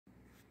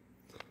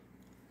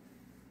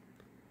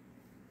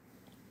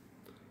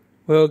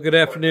Well, good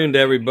afternoon to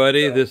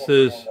everybody. This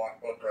is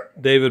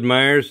David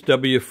Myers,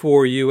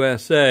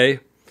 W4USA,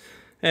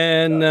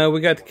 and we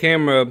got the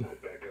camera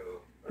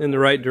in the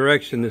right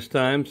direction this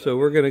time, so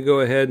we're going to go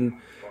ahead and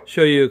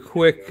show you a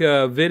quick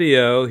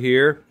video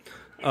here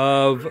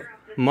of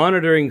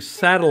monitoring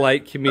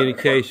satellite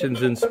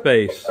communications in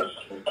space.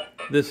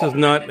 This is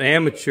not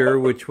amateur,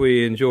 which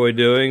we enjoy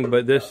doing,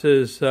 but this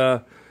is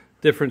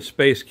different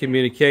space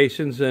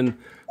communications and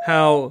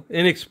how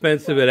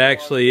inexpensive it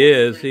actually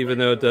is, even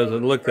though it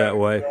doesn't look that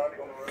way.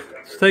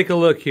 Let's take a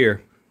look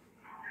here.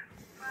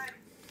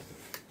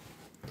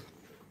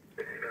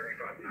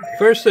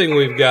 First thing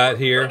we've got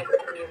here,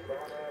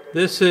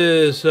 this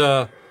is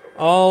all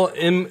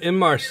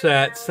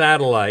Inmarsat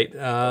satellite.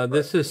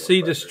 This is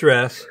Sea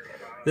Distress.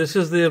 This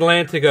is the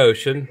Atlantic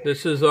Ocean.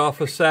 This is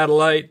off a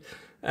satellite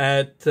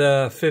at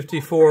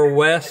 54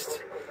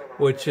 West,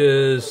 which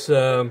is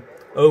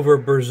over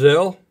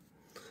Brazil.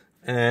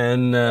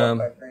 And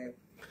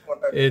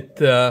it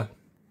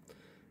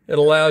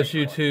allows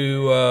you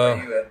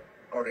to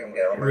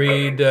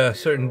read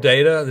certain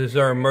data. These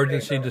are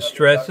emergency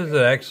distresses.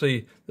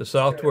 Actually, the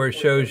software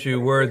shows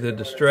you where the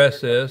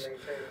distress is.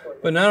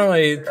 But not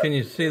only can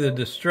you see the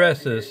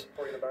distresses,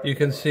 you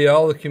can see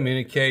all the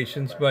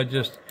communications by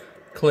just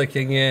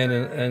clicking in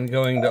and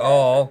going to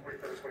all.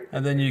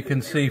 And then you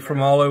can see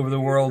from all over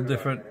the world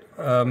different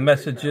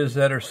messages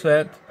that are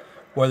sent,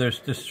 whether it's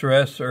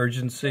distress,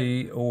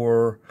 urgency,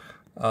 or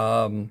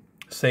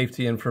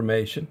safety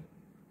information.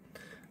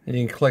 And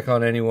you can click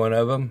on any one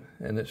of them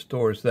and it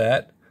stores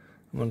that.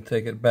 I'm going to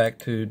take it back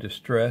to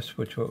distress,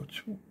 which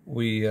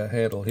we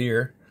handle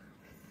here.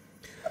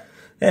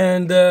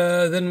 And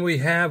then we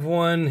have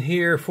one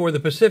here for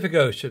the Pacific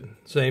Ocean.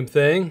 Same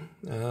thing.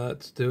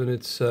 It's doing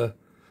its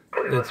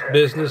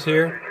business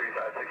here.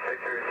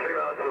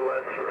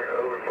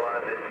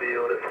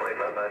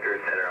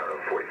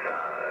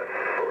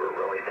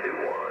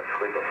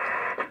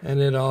 And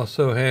it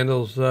also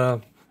handles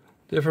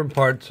different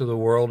parts of the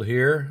world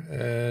here,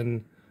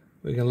 and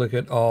we can look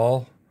at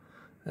all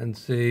and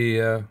see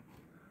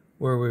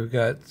where we've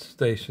got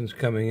stations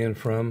coming in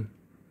from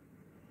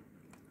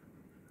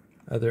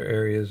other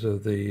areas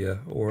of the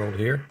world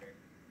here.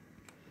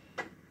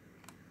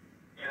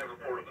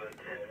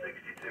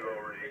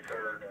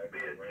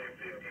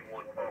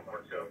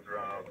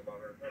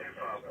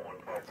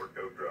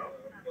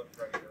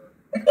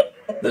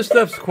 This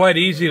stuff's quite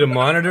easy to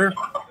monitor.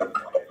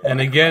 And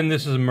again,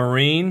 this is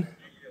marine.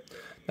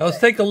 Now let's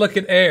take a look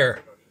at air.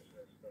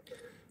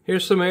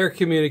 Here's some air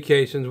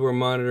communications we're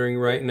monitoring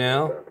right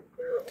now.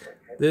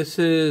 This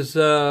is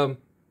ACARS,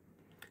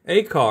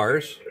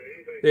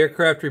 the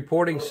Aircraft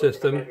Reporting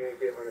System.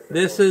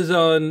 This is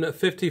on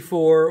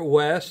 54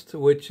 West,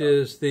 which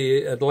is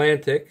the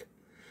Atlantic.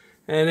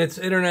 And it's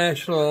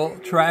international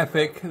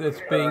traffic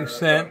that's being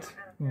sent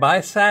by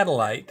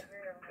satellite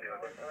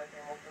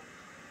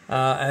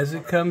as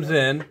it comes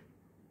in.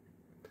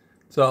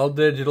 It's all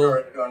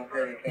digital,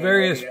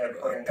 various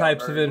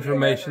types of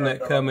information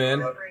that come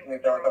in.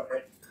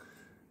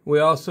 We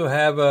also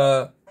have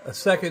a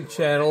second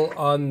channel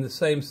on the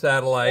same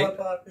satellite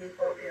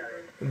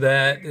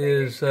that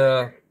is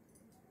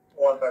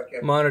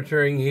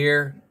monitoring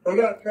here. We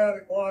got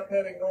traffic block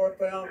heading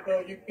northbound,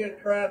 so you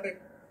get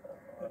traffic,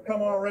 just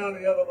come on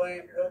around the other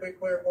lane. It'll be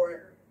clear for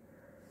you.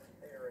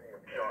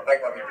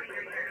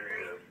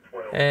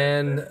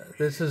 And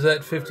this is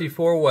at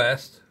 54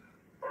 West.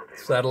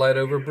 Satellite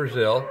over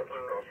Brazil.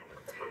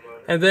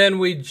 And then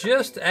we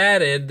just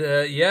added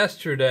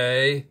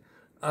yesterday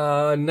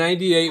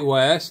 98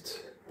 West,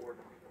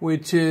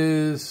 which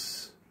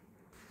is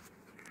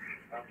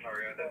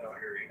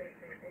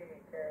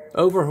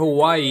over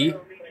Hawaii.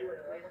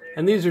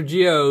 And these are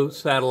geo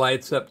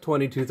satellites up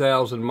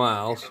 22,000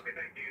 miles.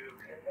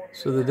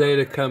 So the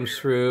data comes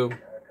through.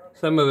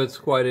 Some of it's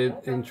quite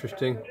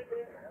interesting.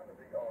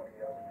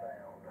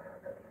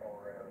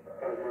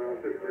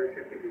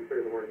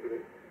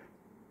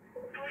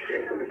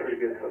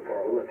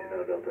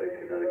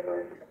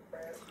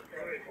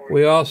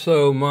 We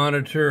also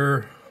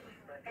monitor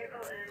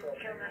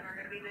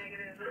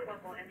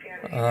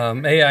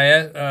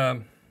AIS,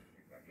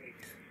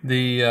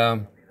 the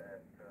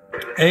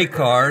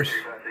ACARS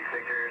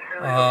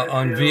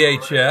on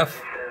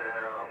VHF.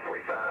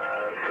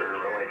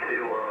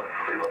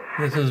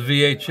 This is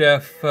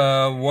VHF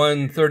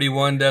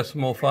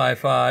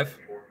 131.55.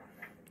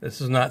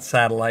 This is not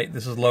satellite,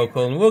 this is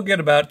local, and we'll get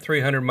about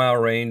 300-mile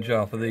range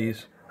off of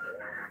these.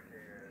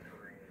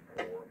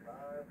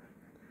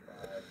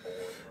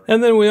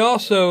 And then we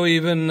also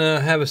even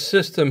have a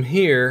system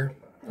here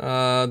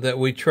that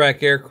we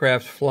track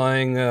aircraft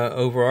flying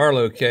over our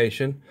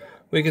location.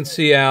 We can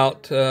see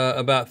out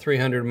about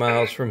 300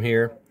 miles from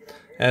here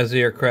as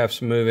the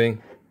aircraft's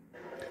moving.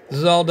 This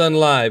is all done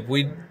live.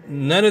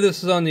 None of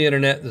this is on the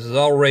internet. This is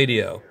all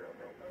radio.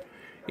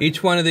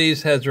 Each one of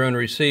these has their own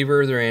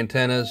receiver, their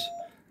antennas,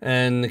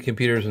 and the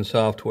computers and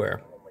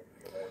software.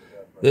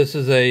 This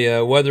is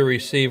a weather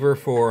receiver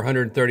for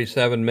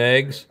 137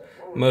 megs.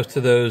 Most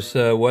of those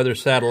weather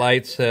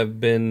satellites have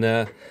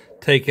been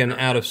taken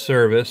out of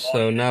service,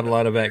 so not a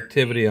lot of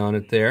activity on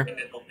it there.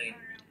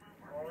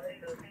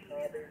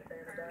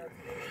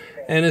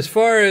 And as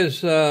far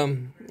as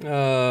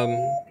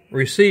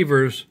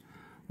receivers,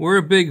 we're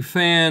a big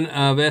fan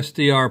of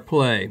SDR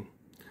Play.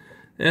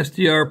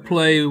 SDR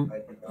Play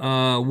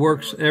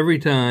works every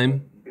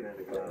time.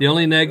 The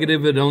only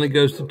negative, it only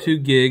goes to 2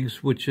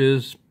 gigs, which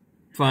is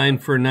fine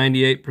for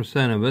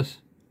 98% of us.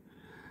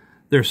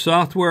 Their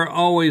software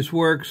always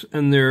works,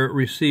 and their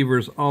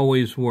receivers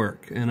always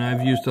work. And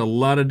I've used a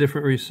lot of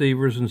different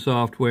receivers and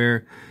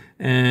software,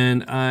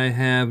 and I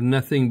have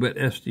nothing but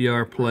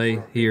SDR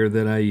Play here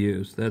that I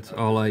use. That's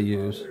all I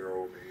use.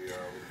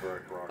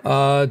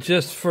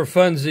 Just for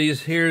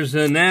funsies, here's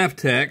a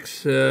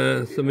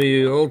Navtex. Some of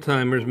you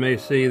old-timers may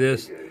see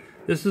this.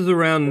 This is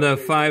around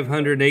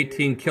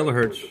 518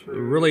 kilohertz,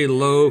 really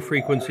low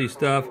frequency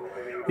stuff.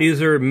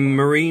 These are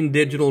marine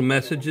digital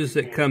messages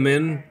that come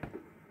in.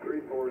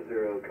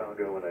 340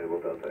 Congo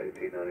enabled Delta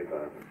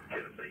 1895.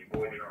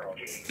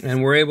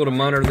 And we're able to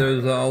monitor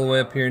those all the way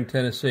up here in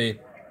Tennessee.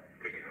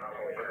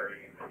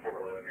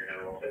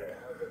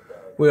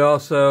 We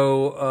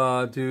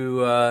also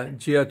do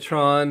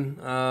Geotron.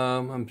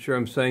 I'm sure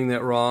I'm saying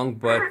that wrong,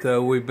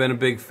 but we've been a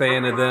big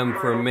fan of them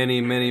for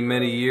many, many,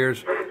 many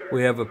years.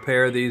 We have a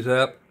pair of these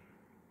up.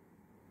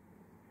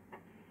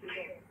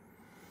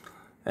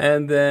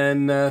 And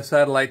then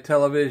satellite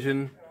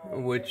television,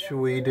 which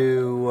we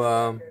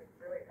do.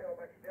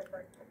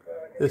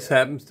 This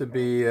happens to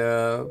be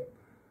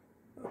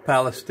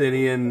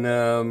Palestinian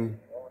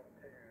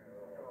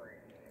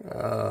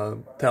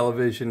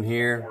television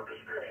here.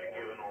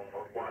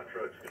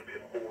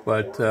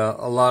 But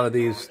a lot of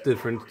these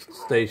different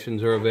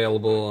stations are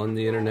available on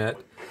the internet.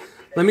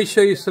 Let me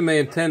show you some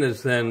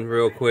antennas then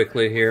real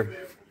quickly here.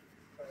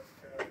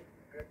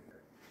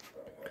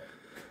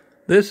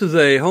 This is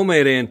a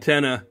homemade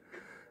antenna,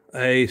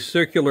 a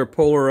circular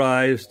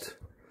polarized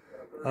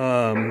 2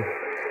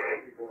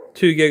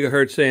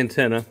 gigahertz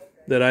antenna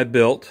that I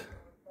built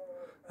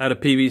out of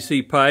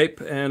PVC pipe,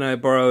 and I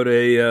borrowed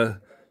a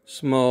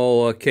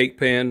small cake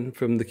pan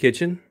from the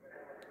kitchen.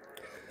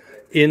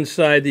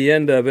 Inside the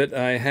end of it,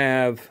 I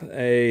have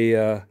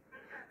a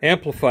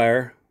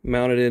amplifier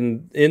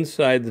mounted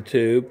inside the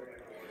tube.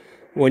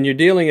 When you're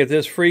dealing at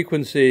this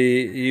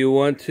frequency, you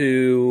want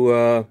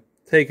to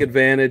take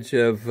advantage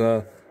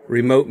of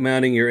remote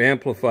mounting your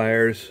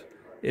amplifiers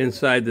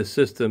inside the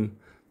system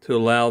to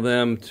allow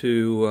them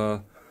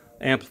to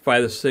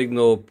amplify the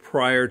signal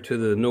prior to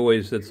the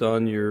noise that's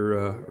on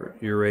your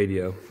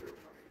radio.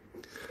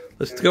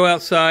 Let's go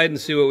outside and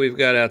see what we've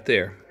got out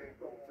there.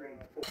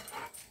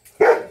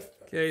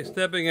 Okay,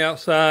 stepping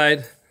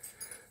outside.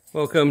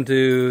 Welcome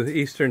to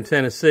Eastern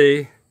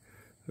Tennessee.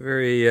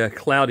 Very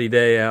cloudy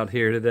day out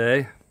here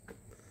today.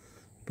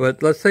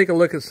 But let's take a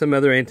look at some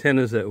other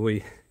antennas that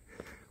we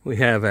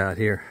have out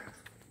here.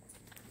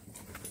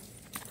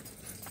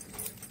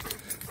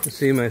 You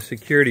see my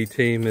security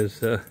team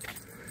is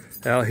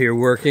out here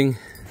working,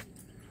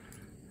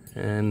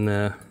 and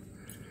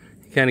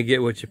you kind of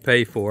get what you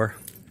pay for.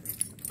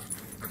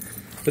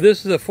 But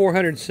this is a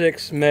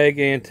 406 meg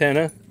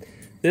antenna.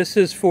 This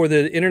is for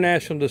the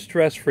international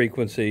distress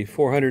frequency,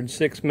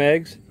 406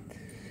 megs,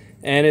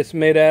 and it's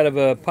made out of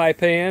a pie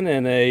pan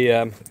and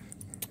an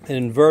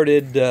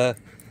inverted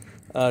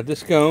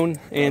discone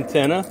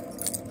antenna.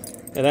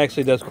 It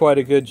actually does quite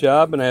a good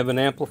job, and I have an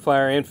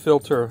amplifier and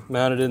filter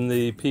mounted in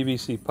the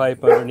PVC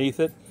pipe underneath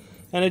it,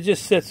 and it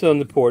just sits on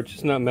the porch.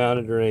 It's not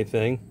mounted or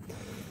anything.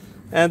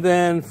 And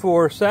then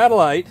for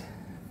satellite,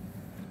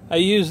 I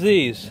use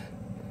these.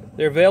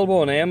 They're available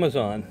on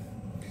Amazon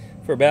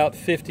for about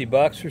 50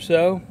 bucks or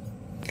so,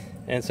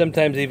 and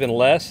sometimes even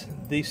less.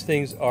 These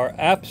things are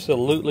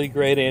absolutely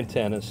great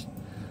antennas.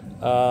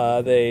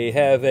 They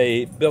have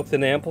a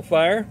built-in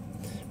amplifier,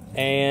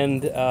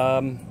 and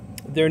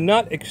they're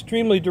not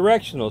extremely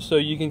directional, so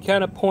you can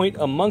kind of point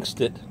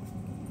amongst it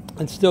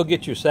and still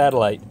get your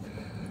satellite.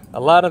 A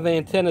lot of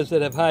antennas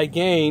that have high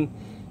gain,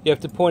 you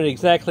have to point it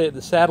exactly at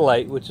the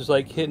satellite, which is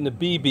like hitting a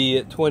BB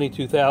at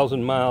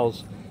 22,000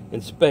 miles in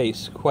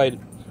space. Quite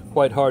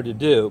hard to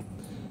do.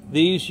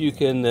 These, you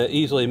can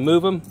easily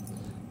move them.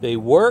 They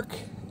work,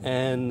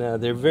 and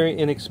they're very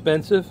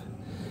inexpensive.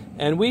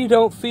 And we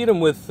don't feed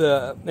them with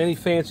any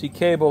fancy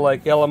cable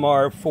like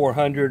LMR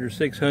 400 or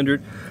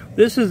 600.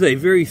 This is a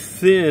very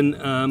thin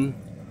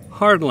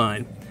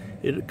hardline.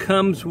 It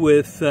comes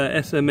with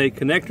SMA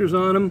connectors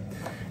on them,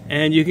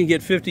 and you can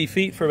get 50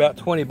 feet for about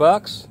 20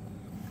 bucks.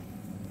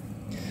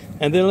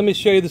 And then let me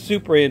show you the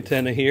super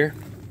antenna here.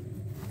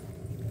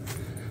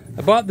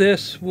 I bought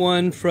this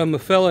one from a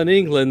fellow in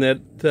England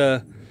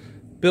that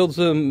builds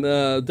them,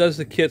 does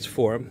the kits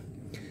for them.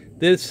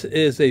 This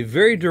is a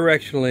very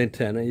directional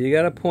antenna. You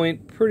got to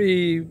point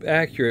pretty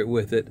accurate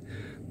with it,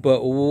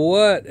 but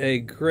what a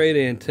great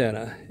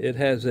antenna. It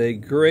has a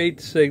great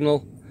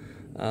signal,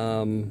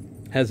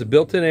 has a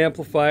built-in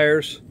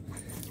amplifiers.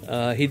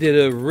 He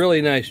did a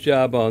really nice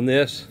job on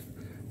this.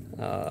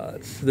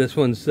 This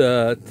one's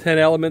 10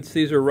 elements.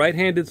 These are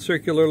right-handed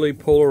circularly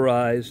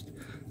polarized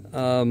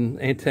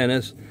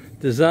antennas.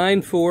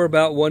 Designed for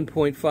about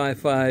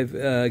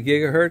 1.55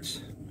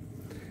 gigahertz,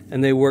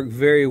 and they work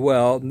very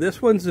well.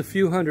 This one's a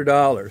few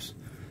 $100s,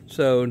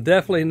 so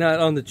definitely not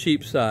on the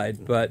cheap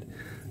side, but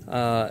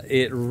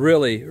it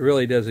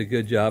really does a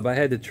good job. I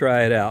had to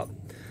try it out.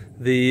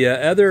 The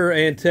other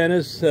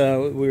antennas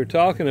we were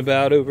talking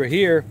about over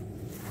here,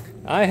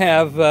 I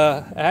have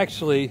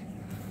actually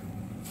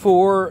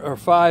 4 or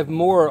 5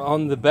 more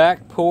on the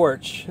back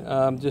porch,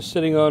 just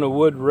sitting on a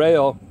wood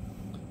rail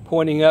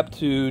pointing up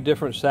to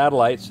different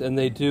satellites, and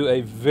they do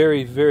a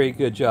very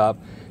good job.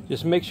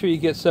 Just make sure you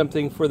get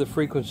something for the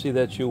frequency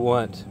that you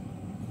want.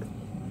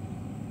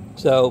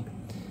 So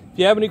if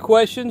you have any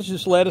questions,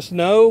 just let us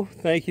know.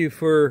 Thank you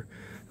for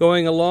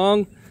going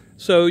along.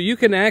 So you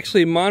can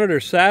actually monitor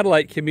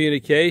satellite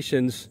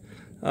communications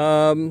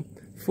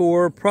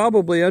for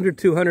probably under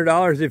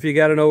 $200 if you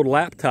got an old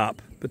laptop,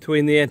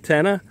 between the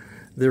antenna,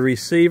 the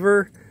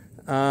receiver,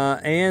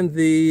 and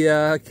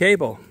the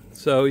cable.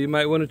 So you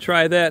might want to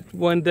try that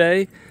one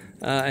day.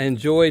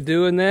 Enjoy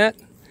doing that.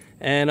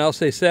 And I'll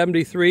say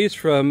 73s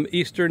from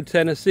Eastern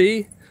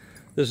Tennessee.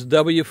 This is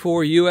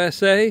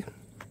W4USA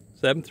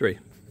 73.